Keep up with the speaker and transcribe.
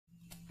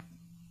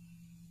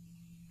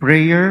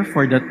Prayer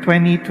for the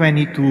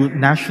 2022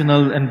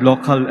 national and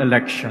local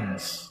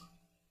elections.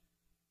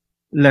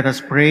 Let us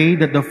pray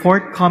that the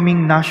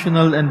forthcoming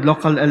national and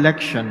local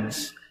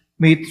elections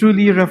may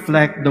truly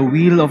reflect the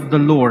will of the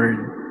Lord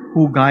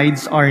who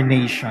guides our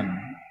nation.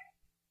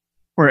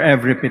 For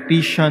every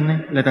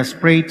petition, let us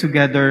pray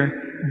together,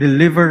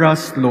 deliver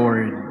us,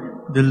 Lord.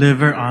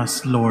 Deliver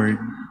us, Lord.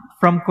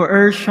 From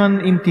coercion,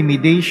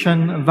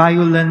 intimidation,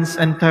 violence,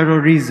 and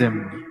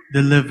terrorism.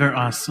 Deliver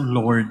us,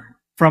 Lord.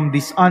 From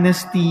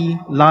dishonesty,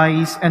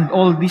 lies, and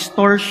all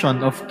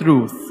distortion of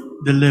truth.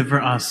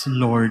 Deliver us,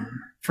 Lord.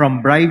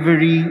 From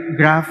bribery,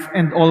 graft,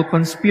 and all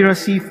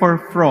conspiracy for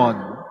fraud.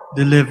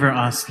 Deliver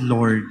us,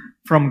 Lord.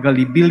 From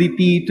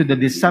gullibility to the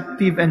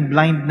deceptive and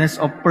blindness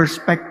of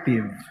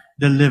perspective.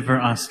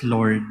 Deliver us,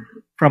 Lord.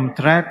 From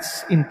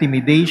threats,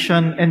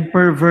 intimidation, and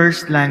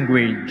perverse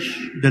language.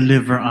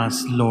 Deliver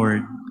us,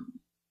 Lord.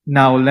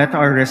 Now let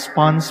our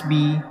response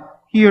be,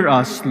 hear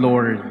us,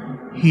 Lord.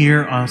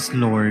 Hear us,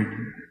 Lord.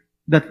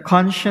 That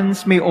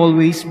conscience may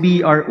always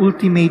be our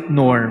ultimate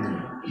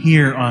norm.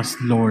 Hear us,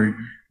 Lord.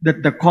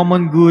 That the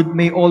common good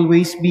may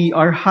always be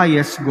our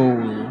highest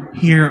goal.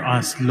 Hear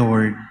us,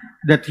 Lord.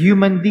 That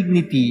human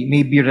dignity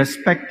may be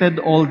respected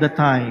all the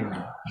time.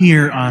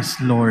 Hear us,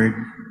 Lord.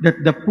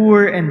 That the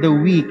poor and the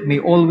weak may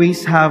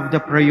always have the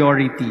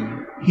priority.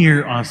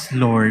 Hear us,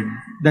 Lord.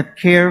 That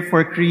care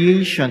for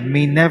creation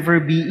may never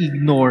be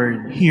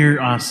ignored. Hear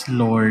us,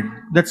 Lord.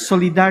 That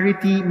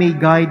solidarity may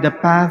guide the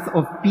path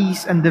of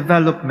peace and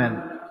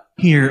development.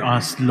 Hear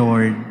us,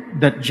 Lord.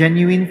 That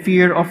genuine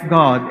fear of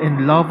God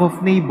and love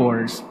of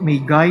neighbors may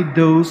guide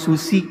those who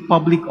seek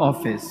public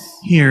office.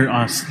 Hear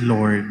us,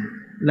 Lord.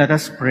 Let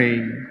us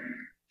pray.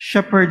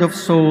 Shepherd of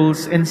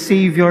souls and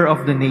Savior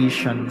of the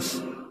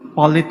nations,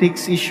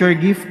 politics is your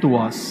gift to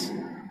us,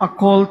 a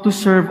call to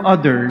serve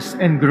others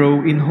and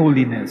grow in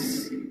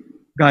holiness.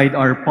 Guide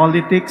our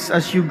politics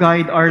as you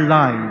guide our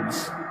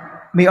lives.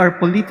 May our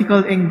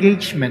political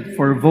engagement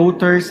for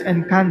voters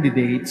and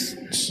candidates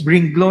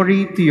bring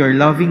glory to your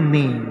loving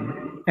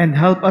name and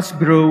help us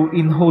grow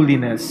in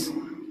holiness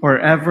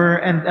forever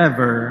and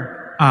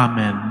ever.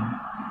 Amen.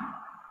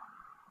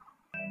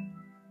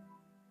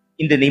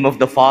 In the name of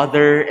the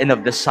Father, and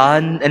of the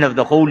Son, and of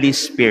the Holy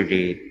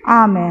Spirit.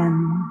 Amen.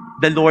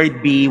 The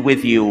Lord be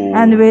with you.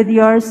 And with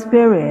your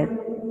spirit.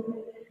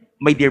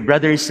 My dear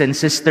brothers and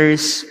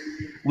sisters,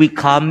 we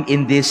come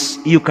in this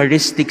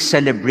Eucharistic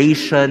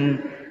celebration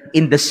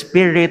in the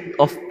spirit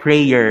of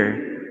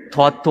prayer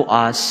taught to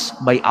us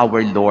by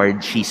our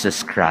Lord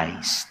Jesus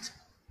Christ.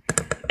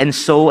 And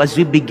so, as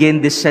we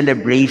begin this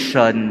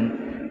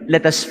celebration,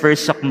 let us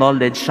first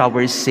acknowledge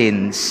our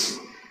sins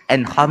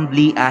and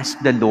humbly ask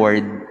the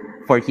Lord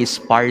for His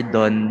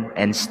pardon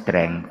and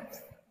strength.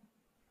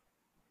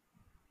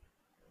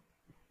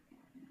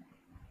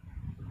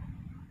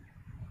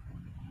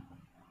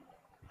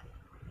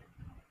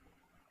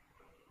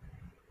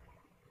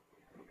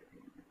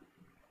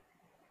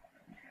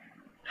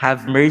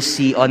 Have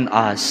mercy on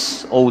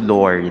us, O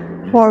Lord.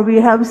 For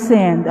we have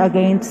sinned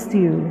against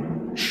you.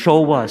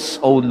 Show us,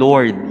 O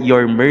Lord,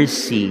 your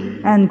mercy.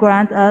 And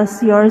grant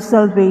us your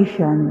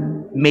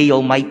salvation. May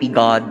Almighty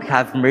God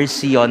have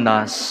mercy on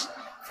us,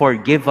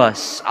 forgive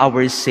us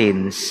our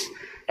sins,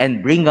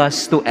 and bring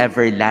us to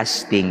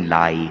everlasting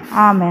life.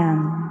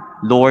 Amen.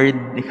 Lord,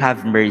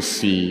 have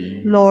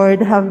mercy. Lord,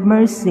 have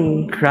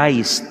mercy.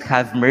 Christ,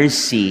 have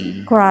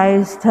mercy.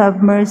 Christ,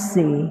 have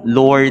mercy.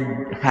 Lord,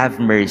 have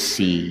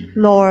mercy.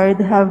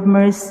 Lord, have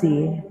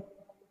mercy.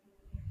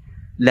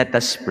 Let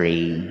us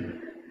pray.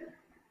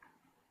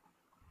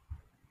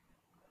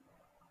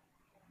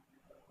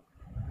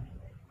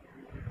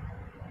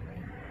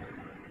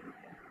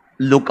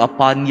 Look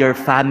upon your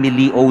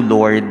family, O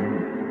Lord,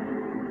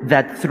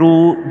 that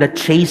through the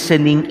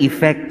chastening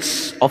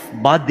effects of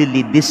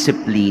bodily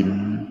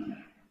discipline,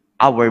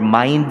 our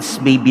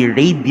minds may be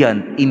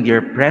radiant in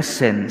your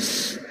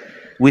presence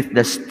with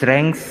the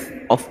strength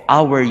of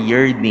our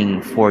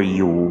yearning for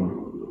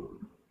you.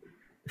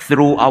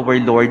 Through our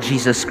Lord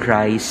Jesus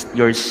Christ,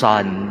 your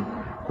Son,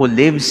 who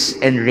lives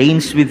and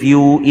reigns with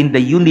you in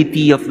the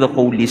unity of the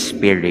Holy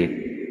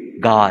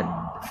Spirit, God,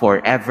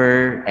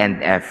 forever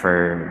and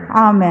ever.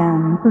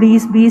 Amen.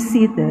 Please be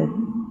seated.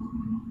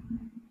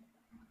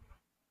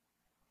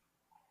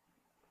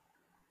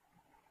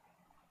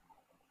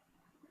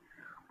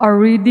 A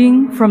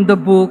reading from the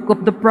book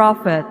of the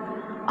prophet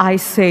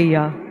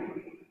Isaiah.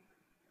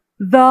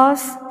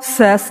 Thus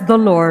says the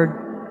Lord,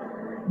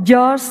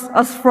 just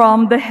as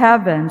from the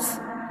heavens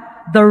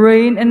the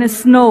rain and the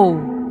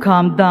snow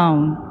come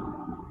down,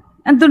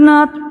 and do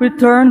not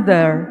return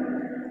there,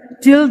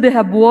 till they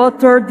have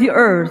watered the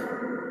earth,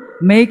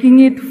 making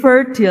it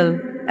fertile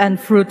and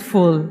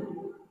fruitful,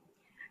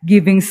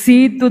 giving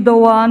seed to the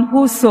one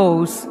who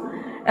sows,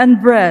 and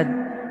bread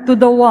to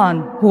the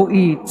one who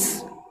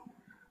eats.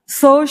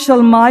 So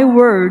shall my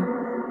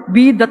word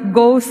be that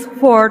goes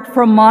forth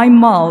from my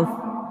mouth.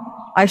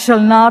 I shall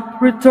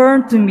not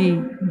return to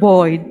me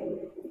void,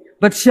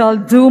 but shall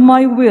do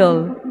my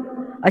will,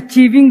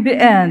 achieving the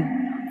end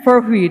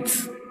for which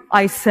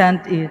I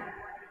sent it.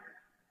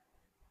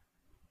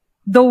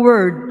 The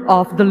word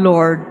of the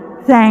Lord.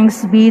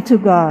 Thanks be to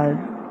God.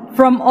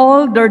 From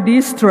all their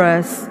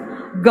distress,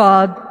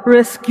 God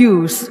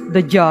rescues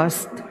the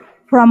just.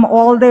 From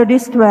all their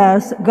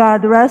distress,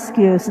 God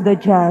rescues the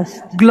just.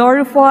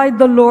 Glorify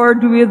the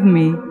Lord with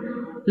me.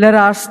 Let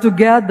us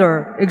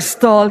together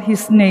extol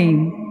his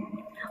name.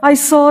 I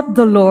sought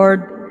the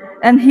Lord,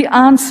 and he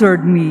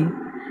answered me,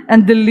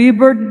 and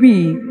delivered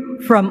me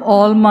from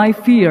all my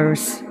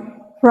fears.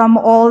 From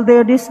all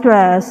their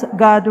distress,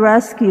 God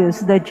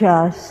rescues the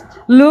just.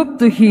 Look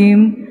to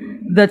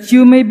him, that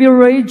you may be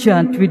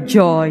radiant with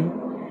joy,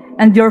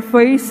 and your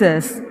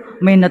faces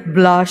may not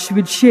blush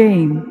with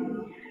shame.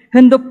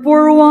 When the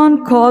poor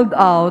one called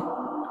out,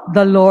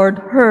 the Lord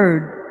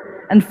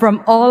heard, and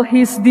from all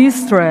his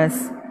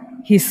distress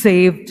he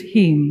saved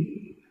him.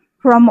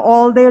 From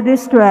all their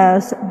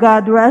distress,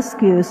 God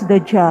rescues the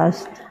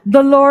just.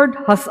 The Lord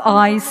has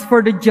eyes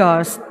for the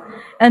just,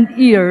 and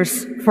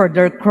ears for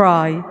their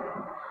cry.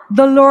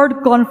 The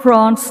Lord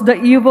confronts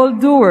the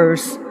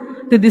evildoers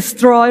to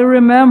destroy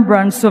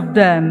remembrance of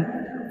them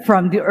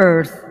from the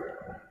earth.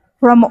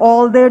 From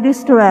all their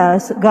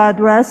distress, God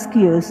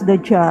rescues the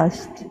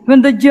just.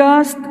 When the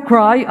just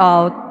cry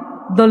out,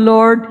 the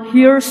Lord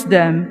hears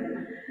them,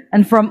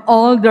 and from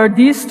all their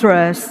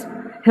distress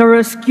he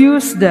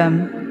rescues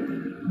them.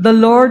 The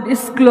Lord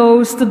is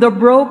close to the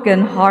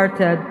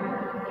broken-hearted,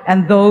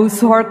 and those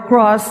who are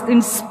crushed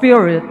in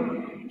spirit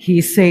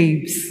he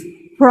saves.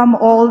 From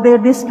all their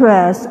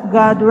distress,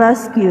 God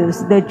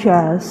rescues the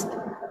just.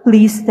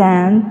 Please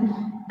stand.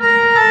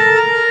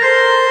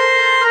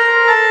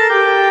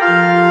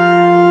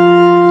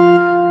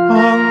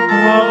 Ang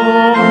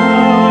tao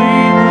ay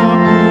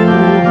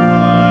nabuhay,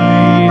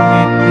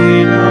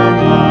 hindi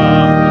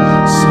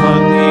lamang sa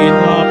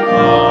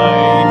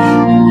tinapay,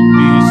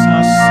 kundi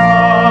sa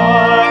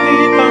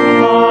salitang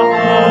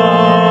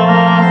mahal.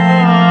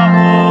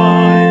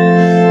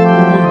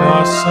 Mula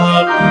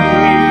sa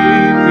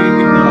bibig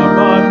na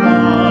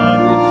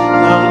banal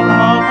ng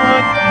Ama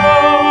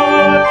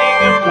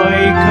nating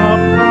may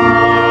kapal.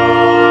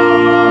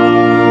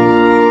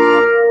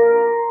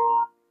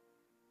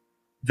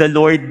 The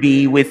Lord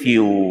be with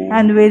you.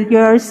 And with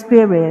your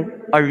spirit.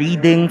 A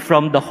reading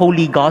from the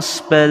Holy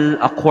Gospel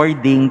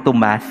according to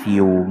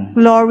Matthew.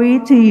 Glory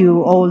to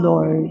you, O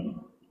Lord.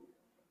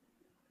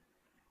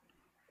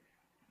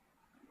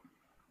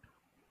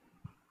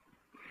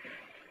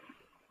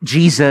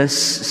 Jesus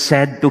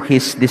said to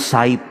his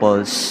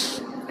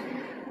disciples,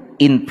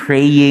 "In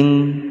praying,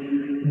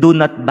 do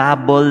not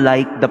babble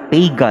like the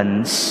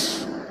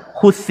pagans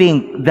who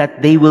think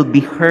that they will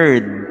be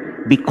heard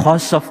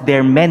because of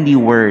their many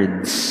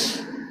words.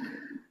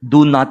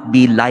 Do not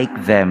be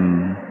like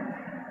them.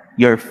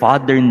 Your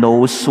Father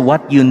knows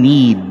what you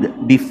need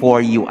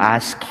before you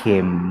ask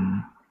him.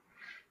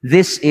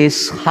 This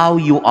is how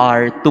you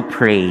are to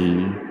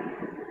pray.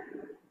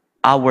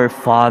 Our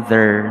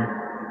Father,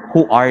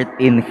 who art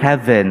in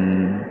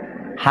heaven,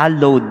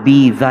 hallowed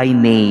be thy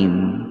name.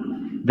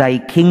 Thy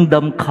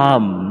kingdom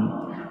come,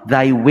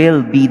 thy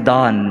will be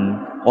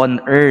done on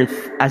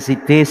earth as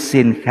it is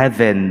in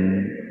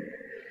heaven.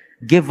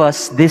 Give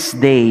us this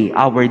day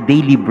our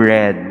daily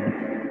bread,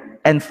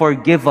 and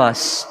forgive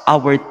us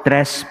our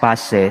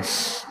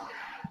trespasses,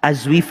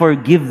 as we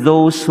forgive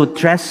those who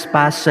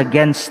trespass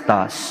against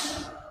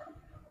us.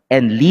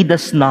 And lead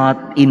us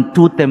not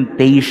into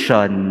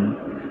temptation,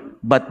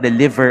 but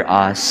deliver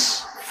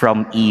us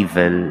from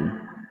evil.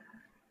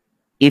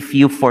 If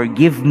you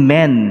forgive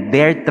men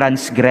their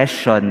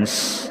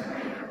transgressions,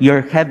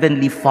 your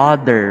heavenly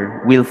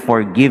Father will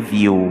forgive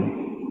you.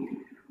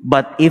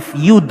 But if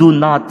you do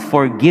not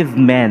forgive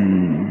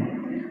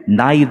men,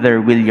 neither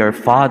will your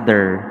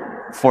Father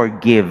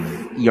forgive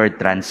your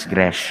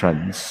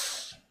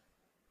transgressions."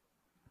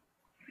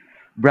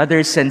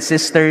 Brothers and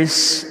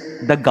sisters,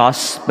 the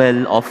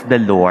Gospel of the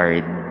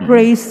Lord.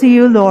 Praise to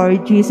you,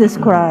 Lord Jesus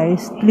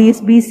Christ. Please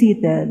be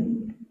seated.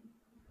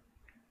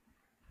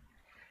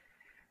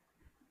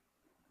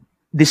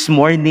 This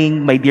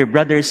morning, my dear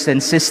brothers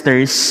and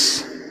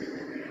sisters,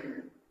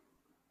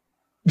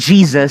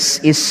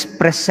 Jesus is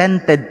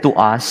presented to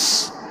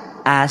us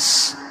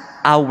as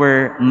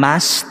our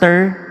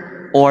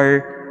master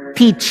or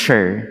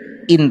teacher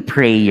in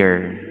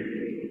prayer.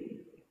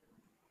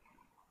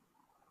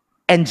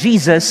 And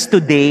Jesus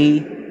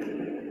today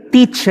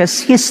teaches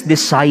his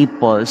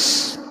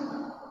disciples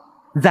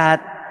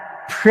that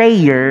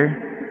prayer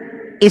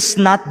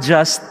is not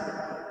just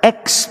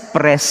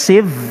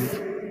expressive,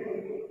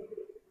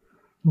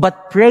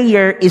 but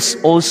prayer is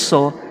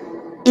also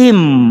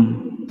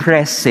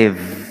impressive.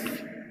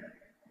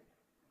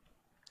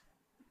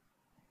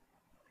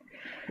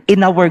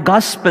 In our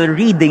gospel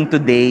reading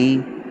today,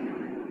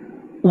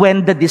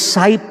 when the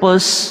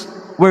disciples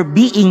were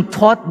being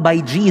taught by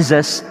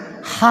Jesus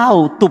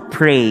how to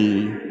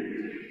pray,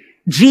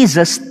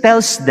 Jesus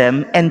tells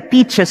them and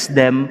teaches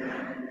them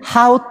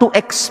how to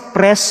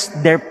express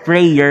their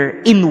prayer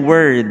in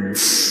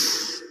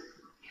words.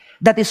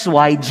 That is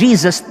why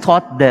Jesus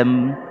taught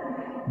them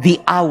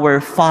the Our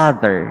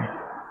Father,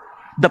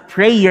 the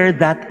prayer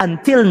that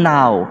until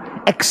now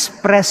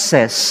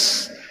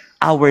expresses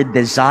our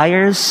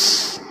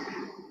desires,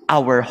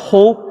 our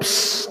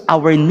hopes,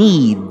 our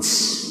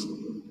needs.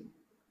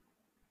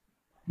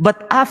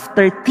 But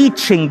after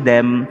teaching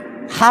them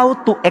how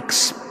to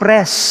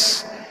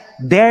express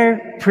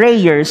their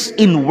prayers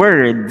in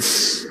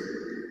words,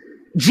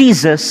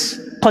 Jesus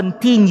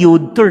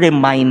continued to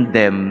remind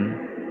them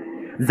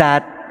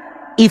that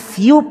if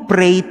you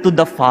pray to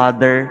the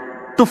Father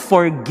to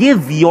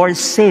forgive your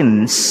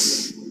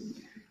sins,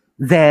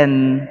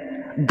 then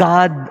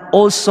God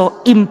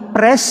also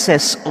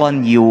impresses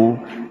on you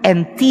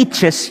and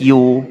teaches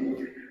you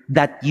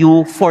that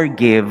you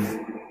forgive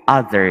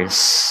others.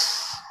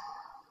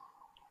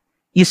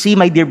 You see,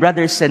 my dear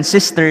brothers and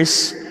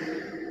sisters,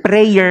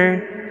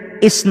 prayer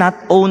is not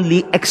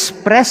only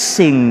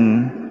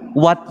expressing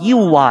what you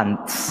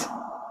want,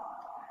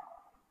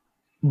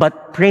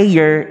 but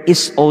prayer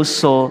is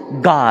also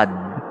God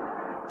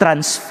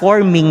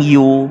transforming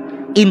you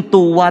into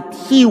what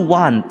He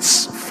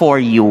wants for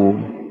you.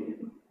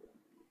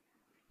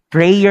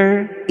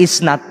 Prayer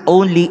is not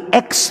only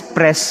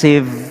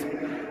expressive,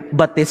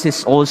 but this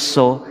is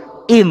also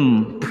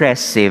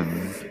impressive.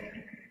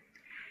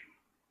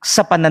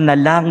 Sa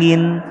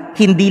pananalangin,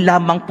 hindi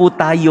lamang po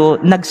tayo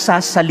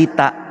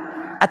nagsasalita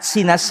at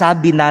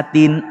sinasabi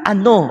natin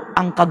ano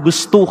ang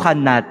kagustuhan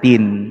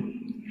natin.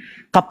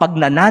 Kapag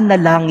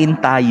nananalangin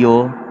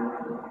tayo,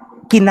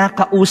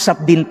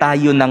 kinakausap din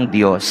tayo ng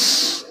Diyos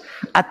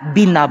at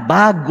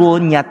binabago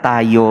niya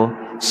tayo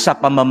sa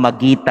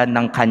pamamagitan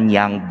ng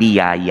kanyang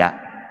biyaya.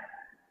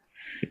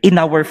 In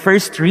our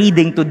first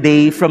reading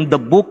today from the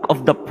book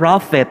of the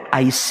prophet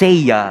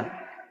Isaiah,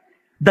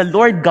 the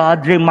Lord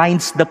God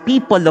reminds the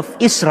people of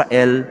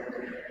Israel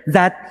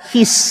that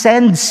He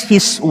sends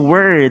His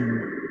word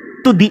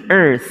to the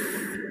earth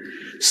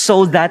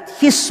so that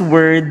His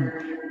word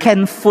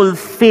can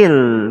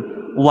fulfill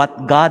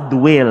what God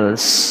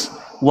wills,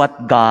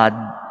 what God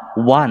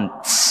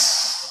wants.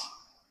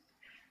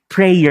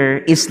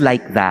 Prayer is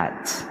like that.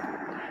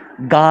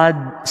 God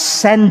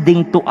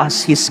sending to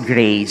us His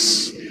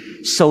grace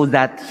so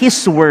that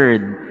His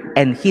word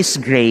and His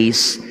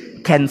grace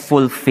can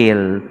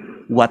fulfill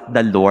what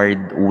the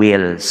Lord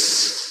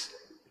wills.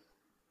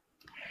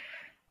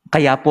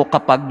 Kaya po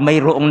kapag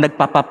mayroong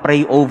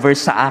nagpapapray over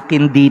sa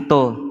akin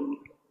dito,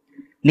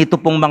 nito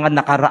pong mga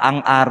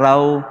nakaraang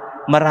araw,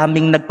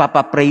 maraming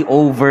nagpapapray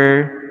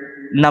over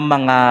na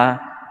mga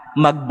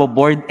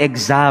magbo-board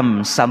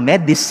exam sa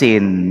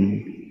medicine,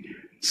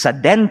 sa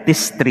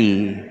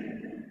dentistry.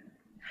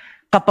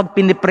 Kapag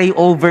pinipray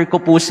over ko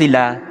po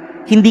sila,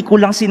 hindi ko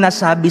lang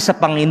sinasabi sa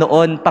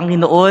Panginoon,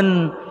 Panginoon,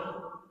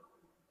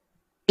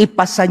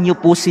 ipasa niyo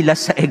po sila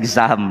sa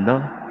exam, no?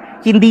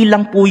 Hindi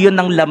lang po yun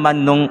ang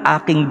laman ng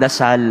aking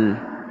dasal.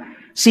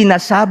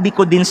 Sinasabi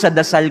ko din sa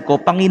dasal ko,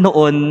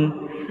 Panginoon,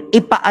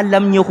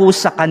 ipaalam niyo po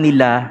sa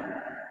kanila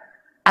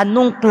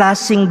anong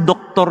klaseng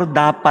doktor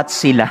dapat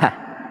sila.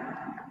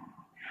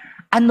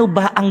 Ano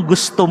ba ang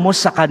gusto mo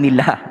sa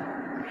kanila?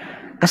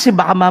 Kasi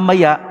baka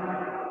mamaya,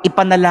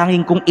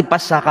 ipanalangin kong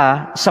ipasa ka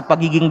sa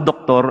pagiging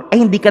doktor,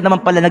 ay hindi ka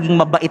naman pala naging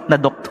mabait na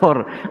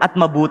doktor at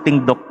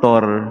mabuting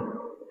doktor.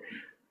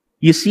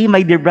 You see,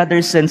 my dear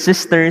brothers and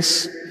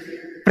sisters,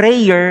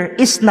 prayer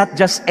is not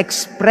just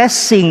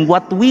expressing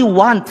what we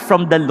want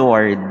from the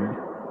Lord.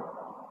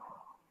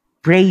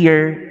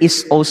 Prayer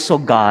is also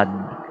God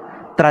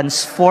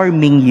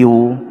transforming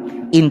you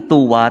into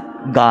what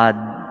God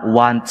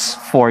wants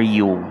for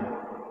you.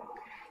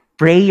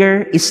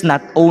 Prayer is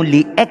not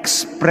only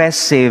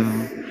expressive,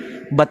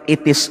 but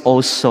it is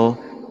also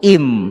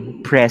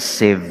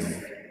impressive.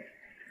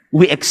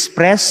 We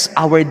express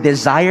our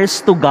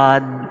desires to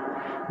God,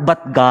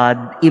 but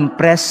God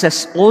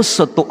impresses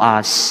also to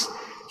us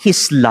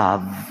His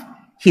love,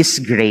 His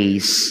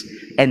grace,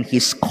 and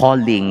His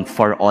calling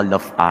for all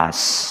of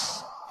us.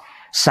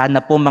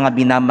 Sana po mga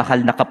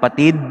minamahal na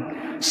kapatid,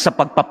 sa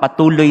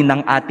pagpapatuloy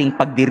ng ating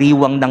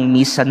pagdiriwang ng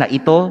misa na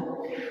ito,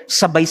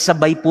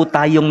 sabay-sabay po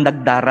tayong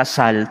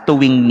nagdarasal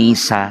tuwing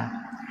misa.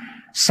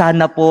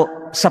 Sana po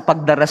sa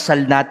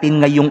pagdarasal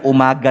natin ngayong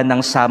umaga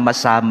ng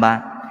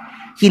sama-sama,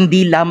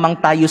 hindi lamang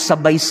tayo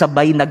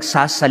sabay-sabay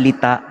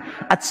nagsasalita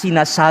at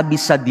sinasabi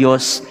sa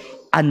Diyos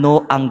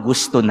ano ang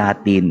gusto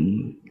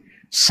natin.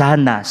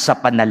 Sana sa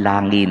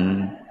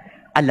panalangin,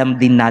 alam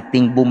din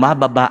nating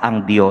bumababa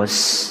ang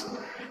Diyos,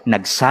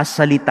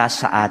 nagsasalita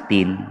sa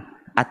atin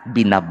at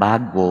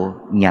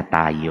binabago niya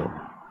tayo.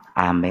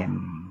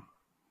 Amen.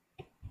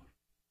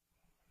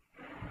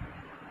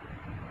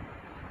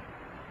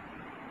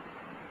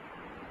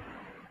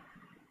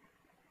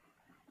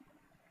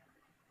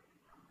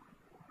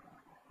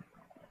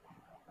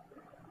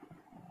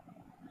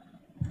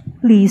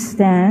 Please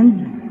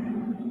stand.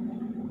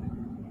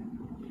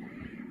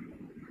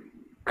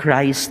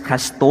 Christ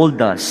has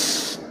told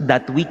us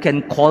that we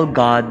can call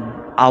God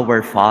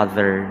our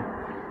Father.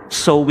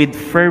 So with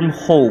firm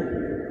hope,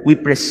 we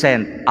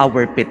present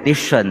our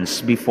petitions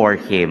before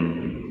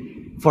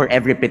Him. For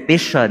every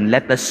petition,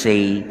 let us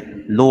say,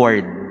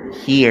 Lord,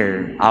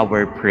 hear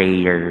our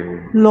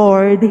prayer.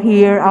 Lord,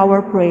 hear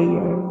our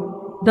prayer.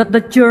 that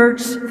the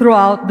Church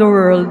throughout the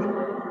world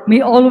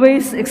may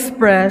always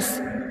express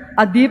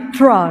a deep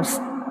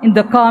trust in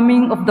the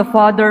coming of the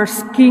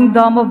Father's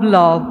kingdom of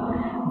love,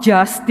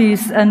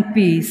 justice, and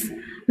peace,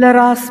 let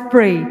us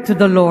pray to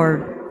the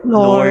Lord.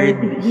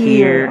 Lord,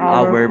 hear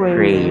our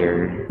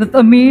prayer. That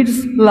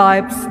amidst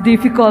life's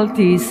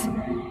difficulties,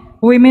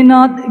 we may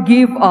not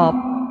give up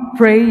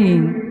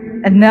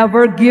praying and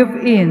never give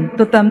in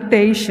to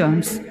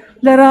temptations.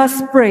 Let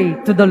us pray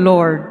to the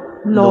Lord.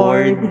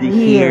 Lord,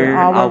 hear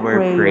our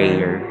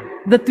prayer.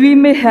 That we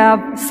may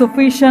have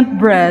sufficient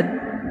bread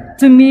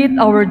to meet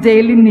our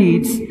daily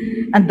needs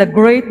and the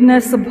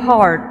greatness of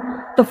heart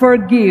to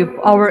forgive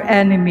our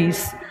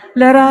enemies.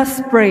 Let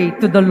us pray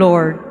to the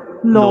Lord.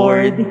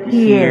 Lord,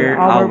 hear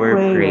our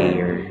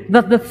prayer.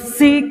 That the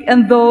sick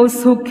and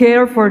those who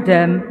care for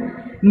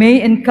them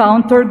may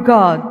encounter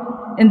God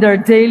in their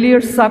daily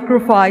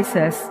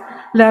sacrifices.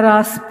 Let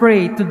us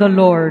pray to the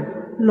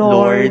Lord.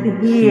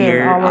 Lord,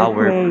 hear our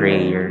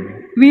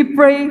prayer. We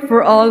pray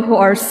for all who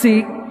are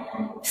sick,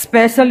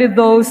 especially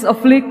those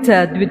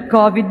afflicted with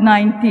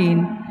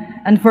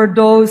COVID-19, and for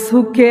those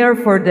who care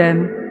for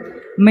them.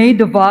 May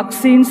the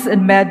vaccines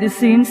and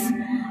medicines,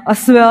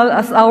 as well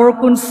as our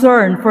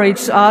concern for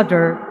each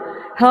other,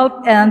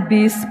 help end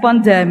this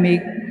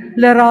pandemic.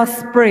 Let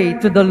us pray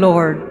to the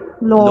Lord.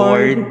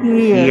 Lord,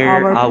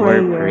 hear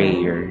our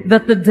prayer.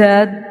 That the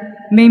dead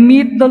may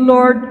meet the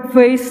Lord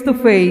face to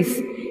face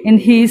in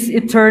His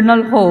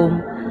eternal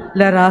home.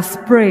 Let us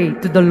pray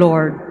to the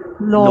Lord.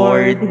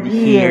 Lord,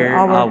 hear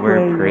our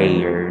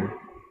prayer.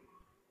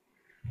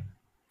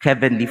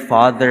 Heavenly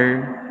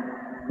Father,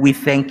 we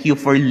thank you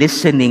for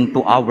listening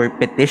to our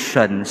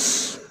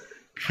petitions.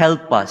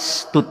 Help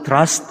us to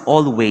trust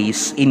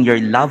always in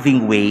your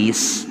loving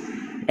ways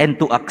and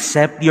to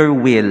accept your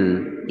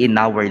will in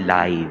our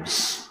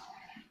lives.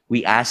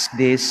 We ask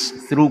this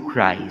through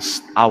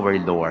Christ our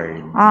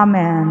Lord.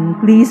 Amen.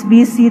 Please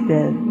be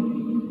seated.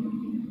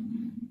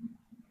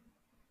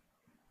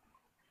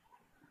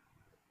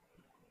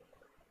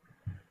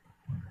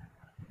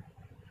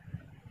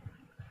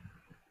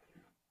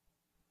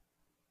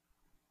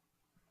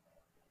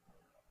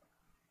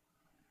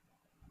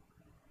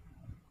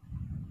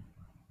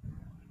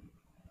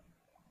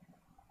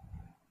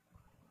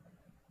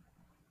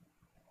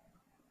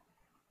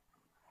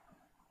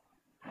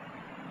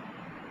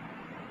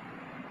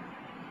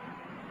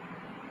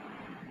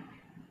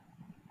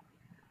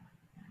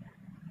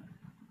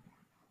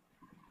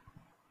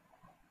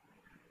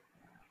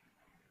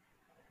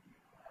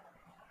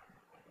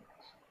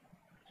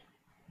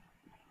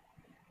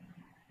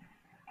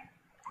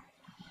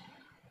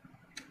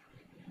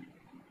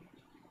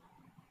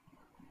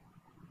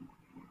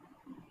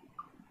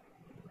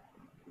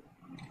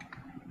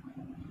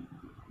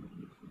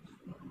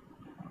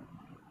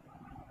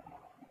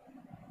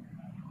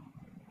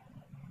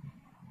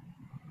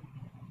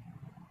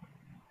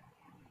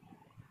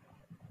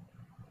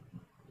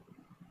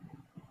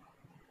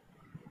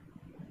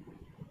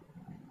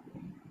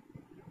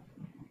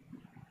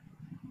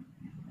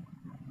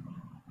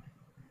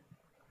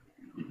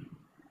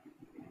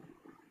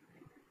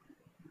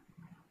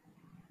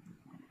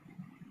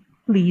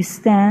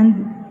 Please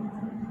stand.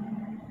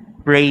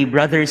 Pray,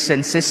 brothers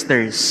and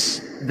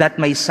sisters, that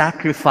my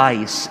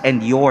sacrifice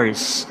and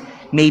yours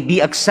may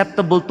be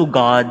acceptable to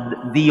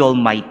God, the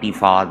Almighty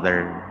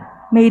Father.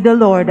 May the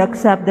Lord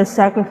accept the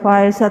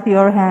sacrifice at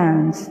your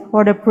hands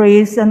for the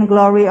praise and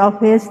glory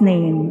of his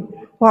name,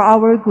 for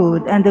our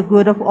good and the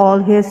good of all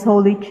his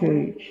holy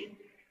church.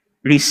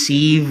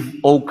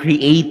 Receive, O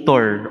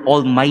Creator,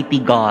 Almighty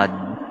God,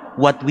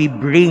 what we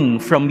bring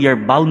from your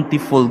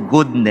bountiful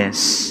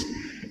goodness,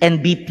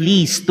 and be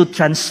pleased to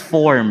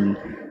transform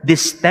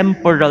this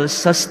temporal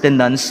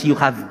sustenance you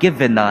have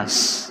given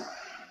us,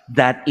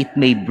 that it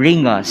may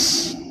bring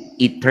us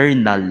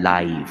eternal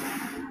life.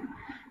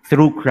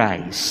 Through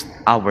Christ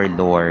our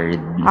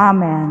Lord.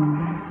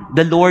 Amen.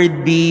 The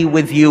Lord be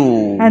with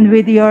you. And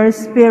with your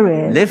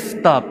spirit.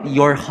 Lift up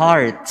your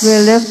hearts. We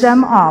lift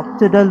them up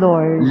to the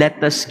Lord.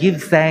 Let us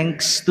give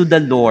thanks to the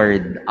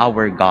Lord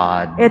our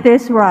God. It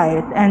is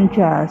right and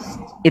just.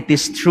 It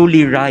is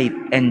truly right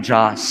and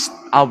just,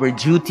 our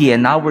duty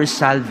and our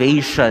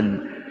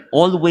salvation,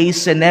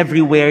 always and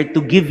everywhere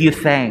to give you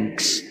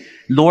thanks,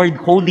 Lord,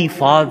 Holy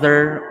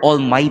Father,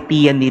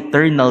 Almighty and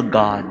eternal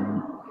God.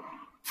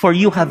 For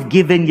you have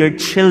given your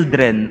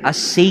children a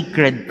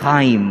sacred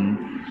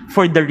time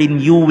for the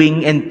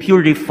renewing and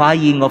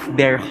purifying of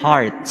their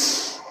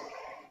hearts,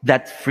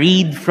 that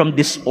freed from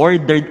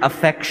disordered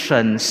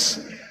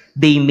affections,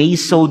 they may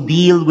so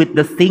deal with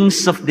the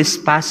things of this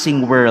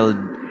passing world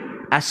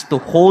as to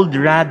hold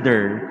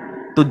rather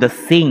to the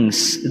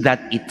things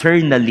that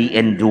eternally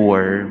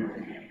endure.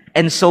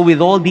 And so with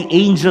all the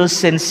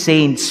angels and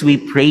saints we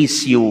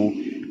praise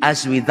you,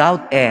 as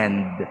without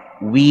end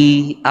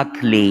we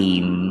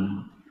acclaim.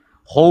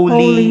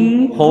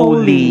 Holy,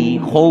 holy,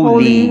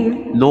 holy,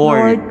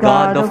 Lord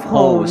God of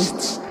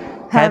hosts,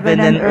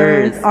 heaven and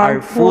earth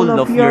are full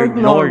of your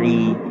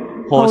glory.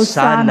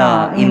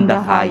 Hosanna in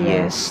the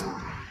highest.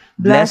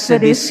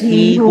 Blessed is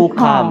he who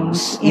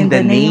comes in the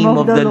name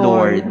of the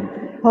Lord.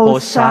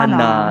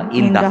 Hosanna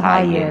in the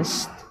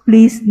highest.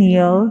 Please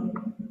kneel.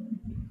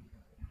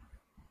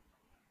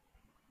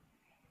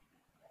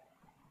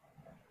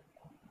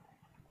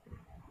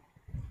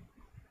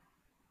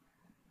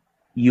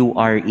 You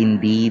are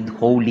indeed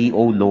holy,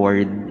 O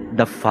Lord,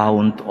 the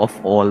fount of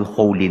all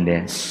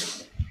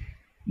holiness.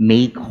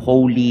 Make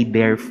holy,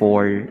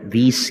 therefore,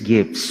 these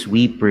gifts,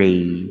 we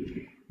pray,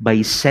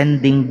 by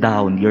sending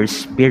down your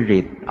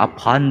Spirit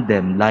upon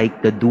them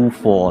like the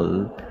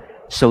dewfall,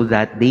 so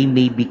that they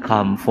may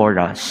become for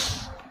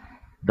us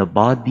the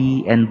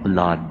body and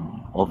blood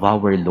of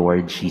our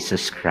Lord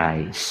Jesus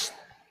Christ.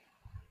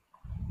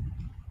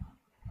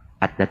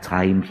 At the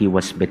time he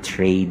was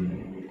betrayed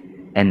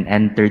and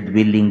entered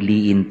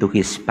willingly into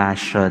his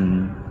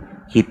passion,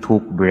 he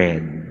took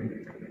bread,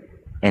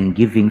 and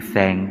giving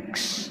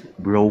thanks,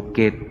 broke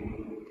it,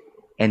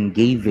 and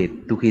gave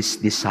it to his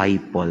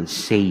disciples,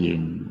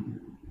 saying,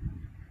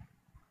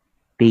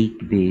 "Take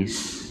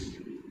this,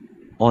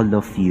 all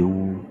of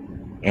you,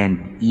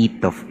 and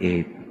eat of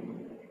it,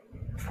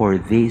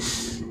 for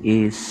this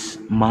is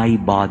my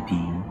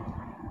body,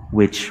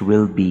 which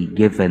will be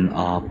given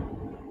up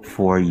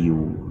for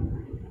you."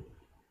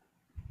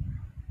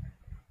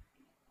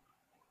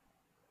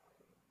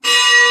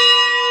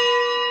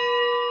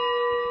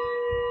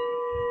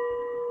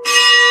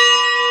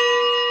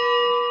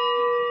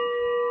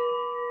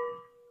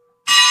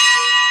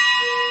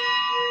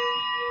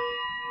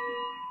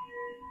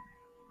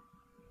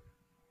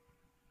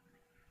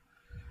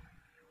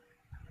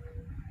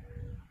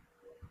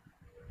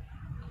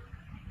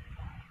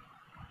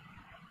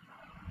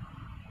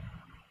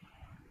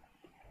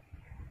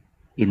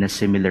 In a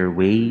similar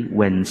way,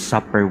 when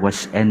supper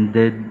was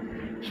ended,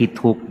 he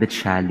took the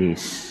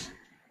chalice,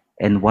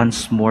 and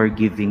once more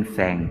giving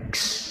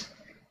thanks,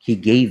 he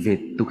gave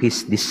it to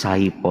his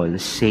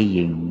disciples,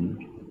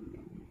 saying,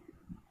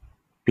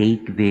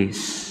 "Take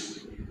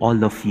this,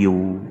 all of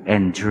you,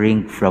 and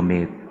drink from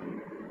it,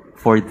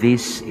 for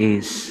this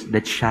is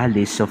the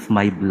chalice of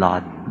my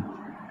blood,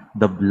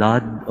 the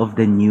blood of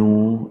the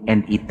new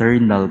and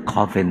eternal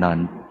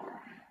covenant,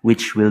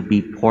 which will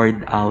be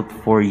poured out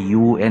for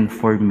you and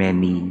for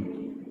many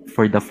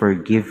for the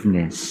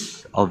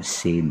forgiveness of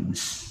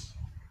sins.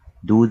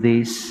 Do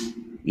this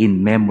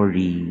in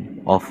memory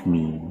of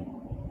me."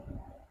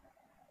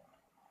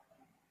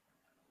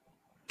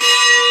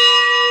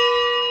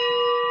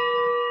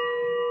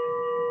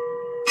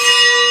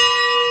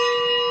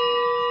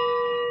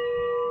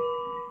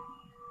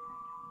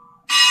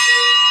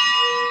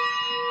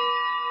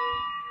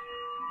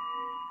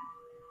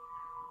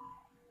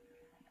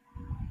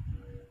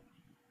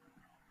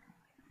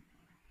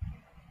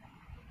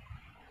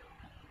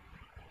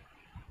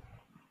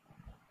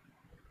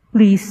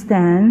 Please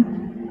stand.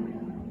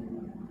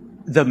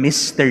 The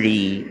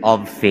mystery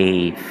of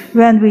faith.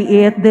 When we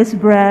eat this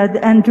bread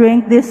and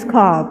drink this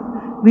cup,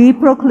 we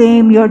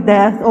proclaim your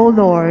death, O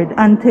Lord,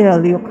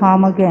 until you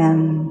come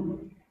again.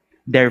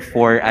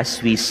 Therefore,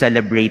 as we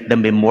celebrate the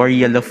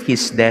memorial of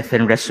his death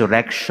and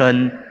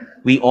resurrection,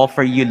 we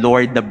offer you,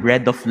 Lord, the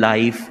bread of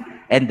life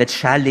and the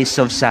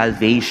chalice of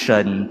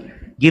salvation,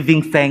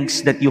 giving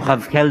thanks that you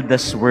have held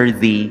us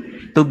worthy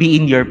to be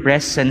in your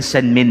presence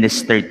and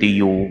minister to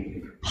you.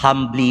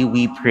 Humbly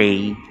we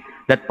pray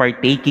that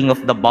partaking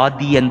of the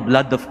body and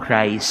blood of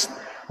Christ,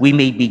 we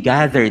may be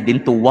gathered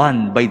into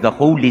one by the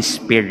Holy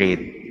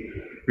Spirit.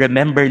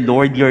 Remember,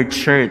 Lord, your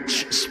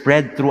church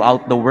spread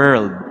throughout the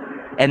world,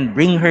 and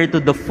bring her to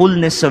the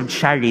fullness of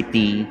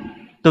charity,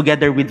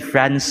 together with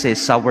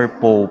Francis, our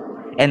Pope,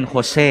 and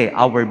Jose,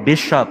 our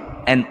Bishop,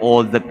 and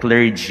all the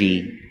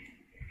clergy.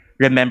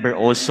 Remember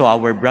also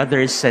our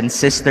brothers and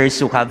sisters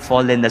who have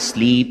fallen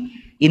asleep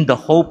in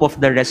the hope of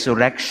the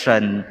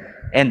resurrection,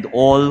 and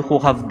all who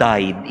have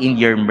died in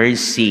your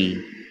mercy.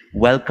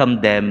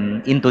 Welcome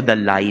them into the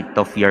light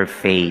of your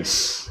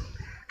face.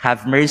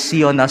 Have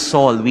mercy on us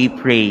all, we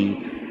pray,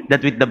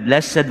 that with the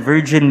Blessed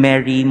Virgin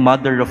Mary,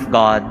 Mother of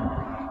God,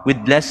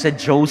 with Blessed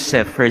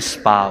Joseph, her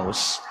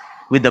spouse,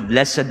 with the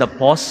blessed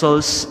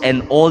apostles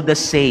and all the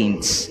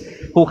saints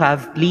who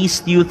have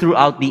pleased you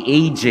throughout the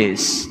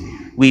ages,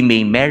 we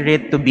may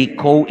merit to be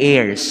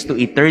co-heirs to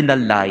eternal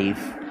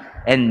life,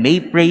 and may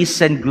praise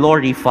and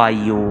glorify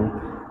you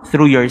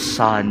through your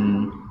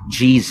Son,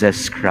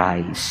 Jesus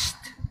Christ.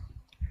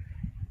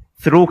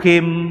 Through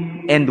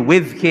him, and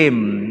with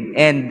him,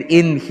 and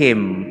in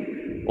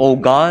him, O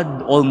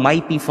God,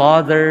 Almighty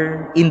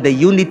Father, in the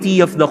unity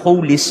of the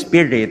Holy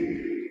Spirit,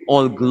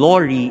 all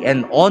glory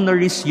and honor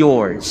is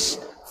yours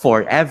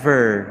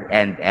forever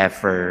and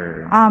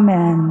ever.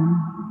 Amen.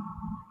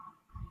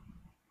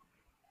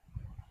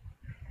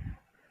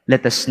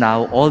 Let us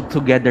now all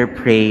together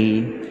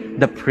pray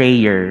the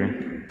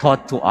prayer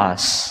taught to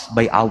us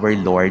by our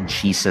Lord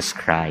Jesus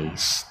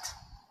Christ.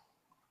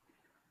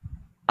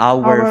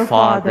 Our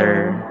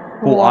Father,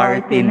 who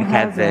art in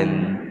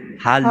heaven,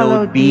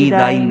 hallowed be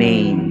thy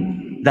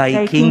name.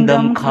 Thy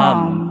kingdom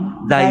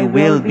come, thy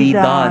will be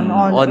done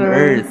on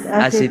earth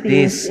as it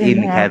is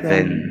in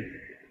heaven.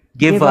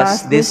 Give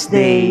us this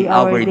day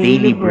our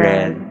daily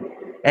bread,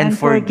 and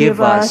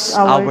forgive us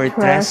our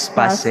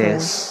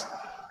trespasses,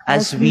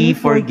 as we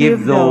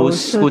forgive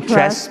those who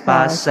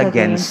trespass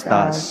against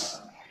us.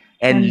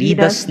 And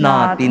lead us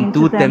not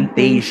into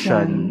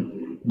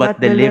temptation, but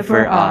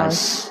deliver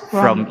us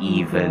from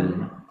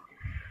evil.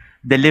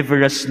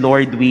 Deliver us,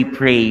 Lord, we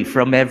pray,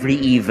 from every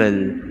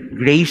evil.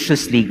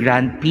 Graciously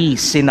grant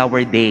peace in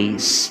our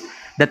days,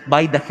 that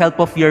by the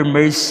help of your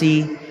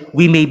mercy,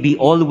 we may be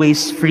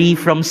always free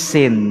from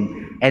sin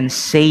and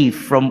safe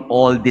from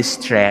all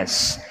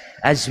distress,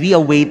 as we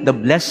await the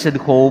blessed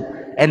hope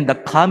and the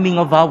coming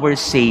of our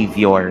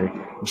Savior,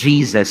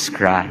 Jesus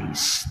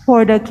Christ.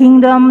 For the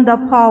kingdom, the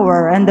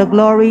power, and the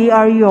glory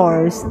are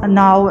yours,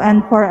 now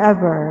and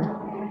forever.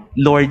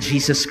 Lord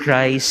Jesus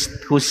Christ,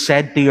 who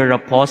said to your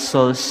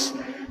apostles,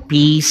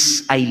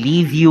 "Peace I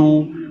leave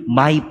you,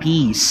 my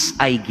peace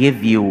I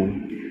give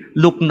you,"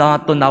 look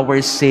not on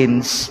our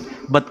sins,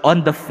 but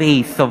on the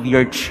faith of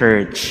your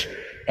church,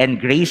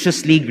 and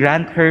graciously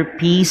grant her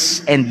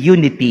peace and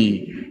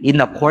unity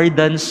in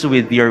accordance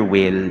with your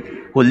will,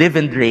 who live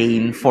and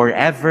reign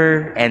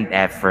forever and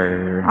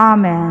ever.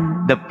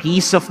 Amen. The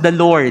peace of the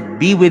Lord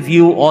be with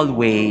you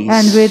always.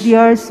 And with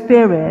your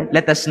spirit.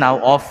 Let us now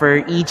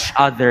offer each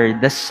other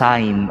the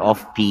sign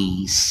of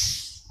peace.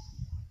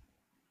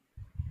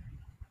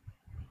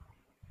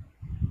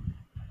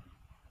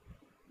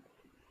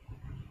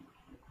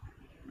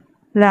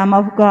 Lamb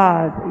of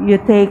God, you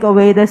take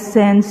away the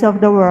sins of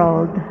the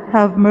world,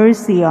 have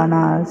mercy on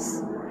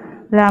us.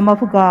 Lamb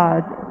of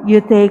God, you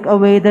take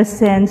away the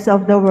sins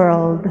of the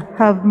world,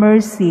 have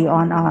mercy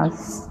on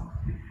us.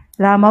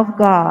 Lamb of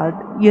God,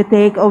 you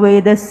take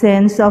away the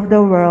sins of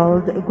the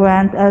world,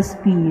 grant us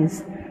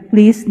peace.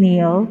 Please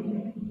kneel.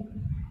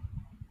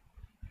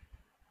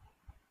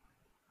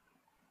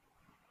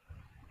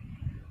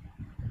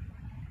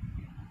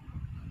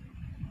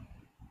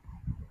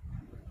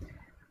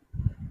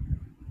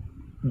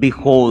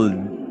 Behold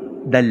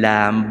the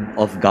Lamb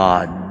of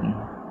God.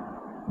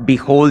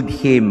 Behold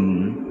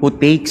him who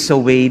takes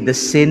away the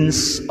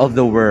sins of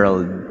the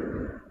world.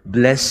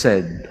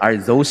 Blessed are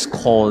those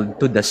called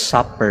to the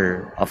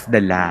supper of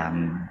the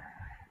Lamb.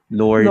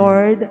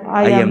 Lord,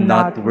 I am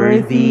not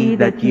worthy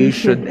that you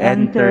should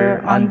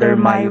enter under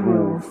my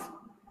roof,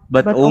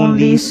 but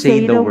only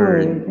say the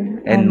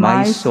word, and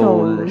my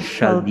soul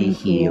shall be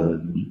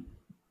healed.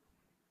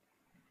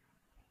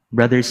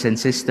 Brothers and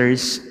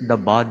sisters,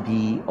 the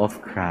body of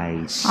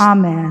Christ.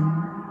 Amen.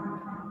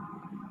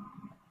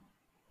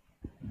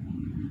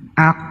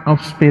 Act of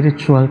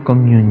spiritual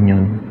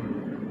communion.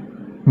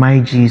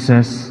 My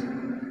Jesus,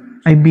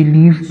 I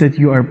believe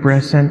that you are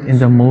present in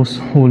the most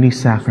holy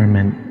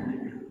sacrament.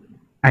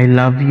 I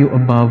love you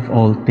above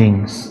all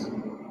things,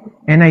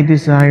 and I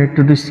desire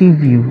to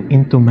receive you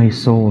into my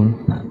soul.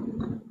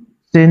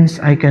 Since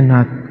I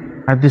cannot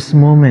at this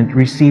moment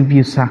receive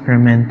you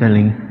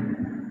sacramentally,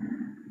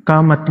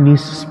 come at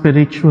least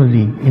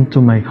spiritually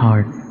into my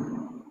heart.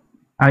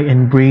 I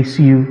embrace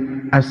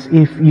you as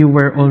if you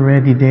were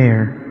already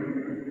there,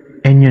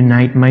 and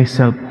unite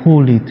myself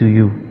wholly to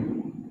you.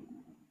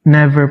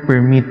 Never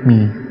permit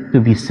me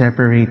to be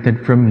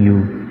separated from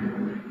you.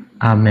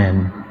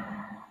 Amen.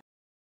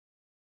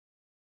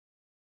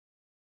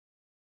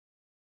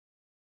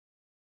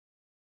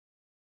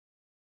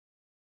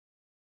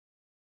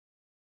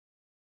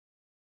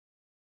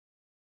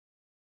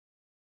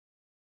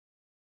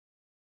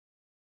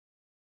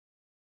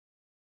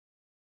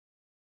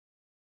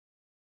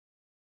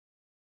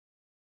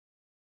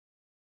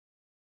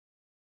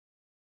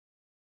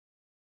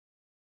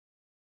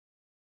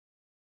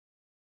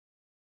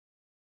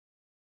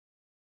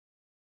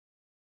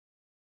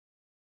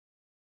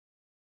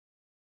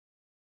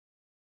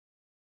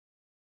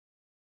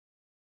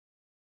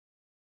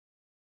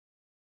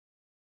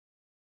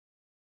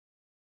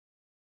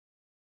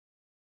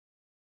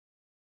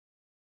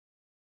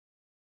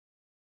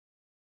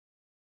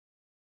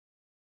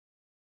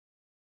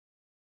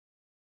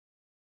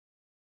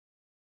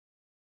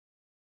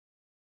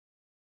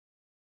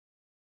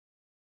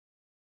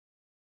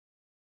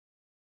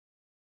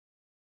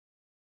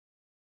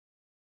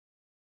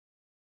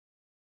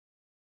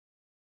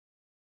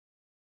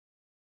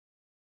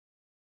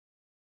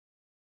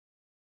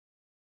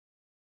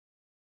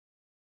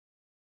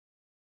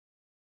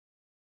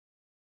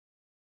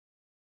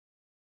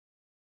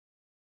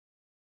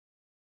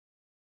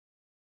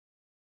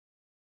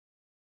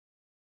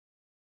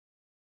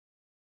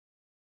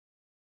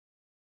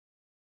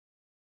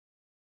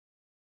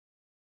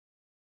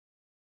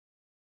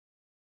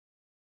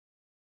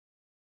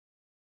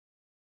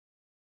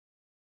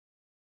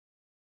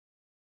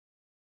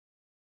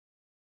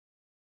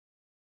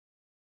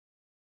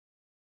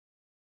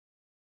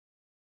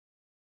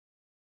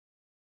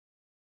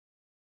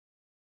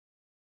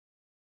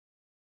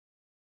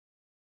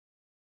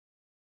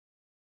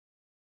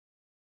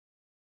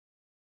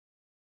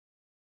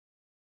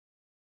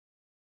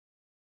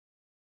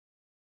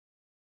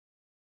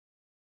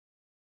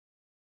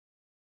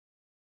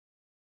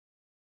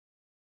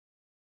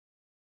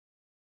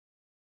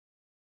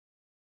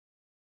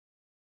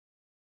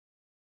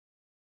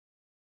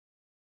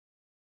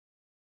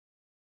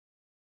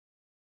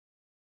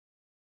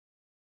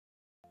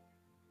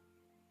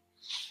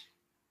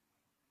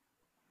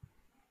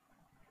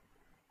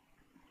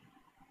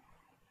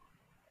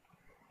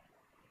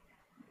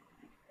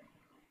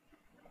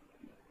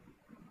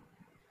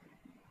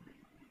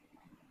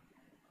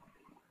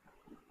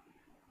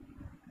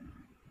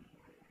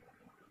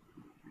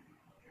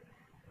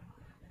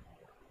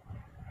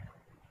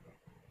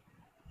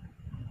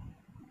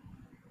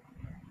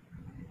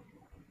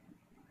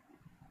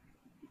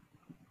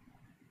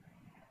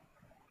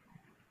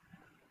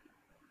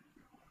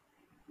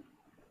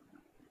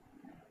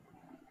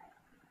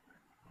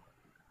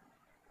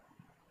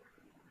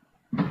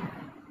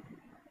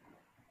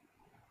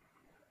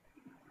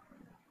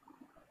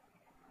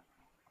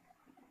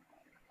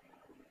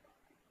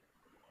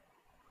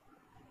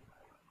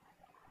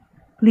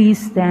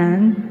 Please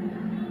stand.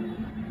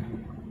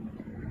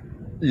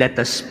 Let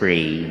us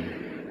pray.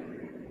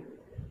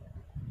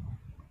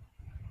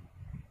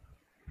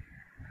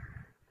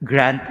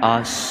 Grant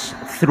us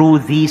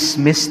through these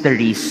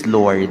mysteries,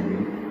 Lord,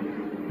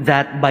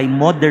 that by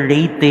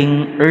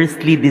moderating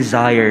earthly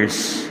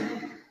desires,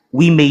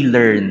 we may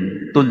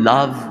learn to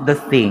love the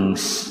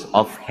things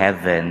of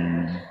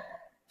heaven.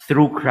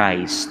 Through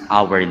Christ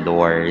our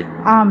Lord.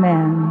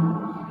 Amen.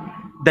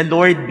 The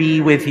Lord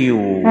be with you.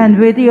 And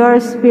with your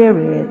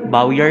spirit.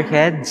 Bow your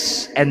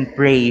heads and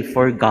pray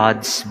for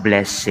God's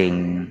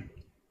blessing.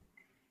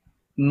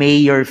 May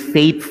your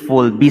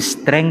faithful be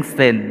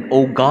strengthened,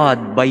 O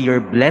God, by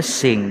your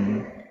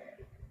blessing.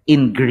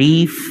 In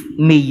grief,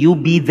 may you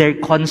be their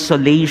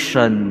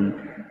consolation.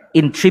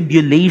 In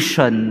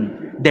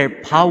tribulation, their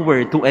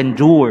power to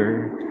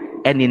endure.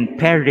 And in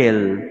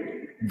peril,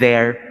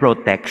 their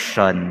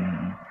protection.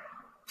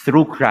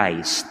 Through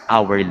Christ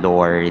our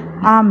Lord.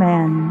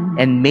 Amen.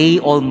 And may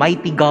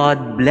Almighty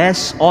God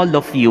bless all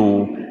of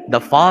you,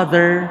 the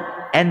Father,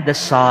 and the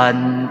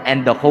Son,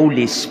 and the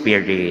Holy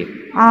Spirit.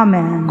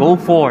 Amen. Go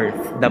forth,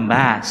 the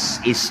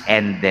Mass is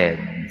ended.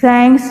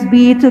 Thanks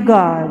be to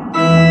God.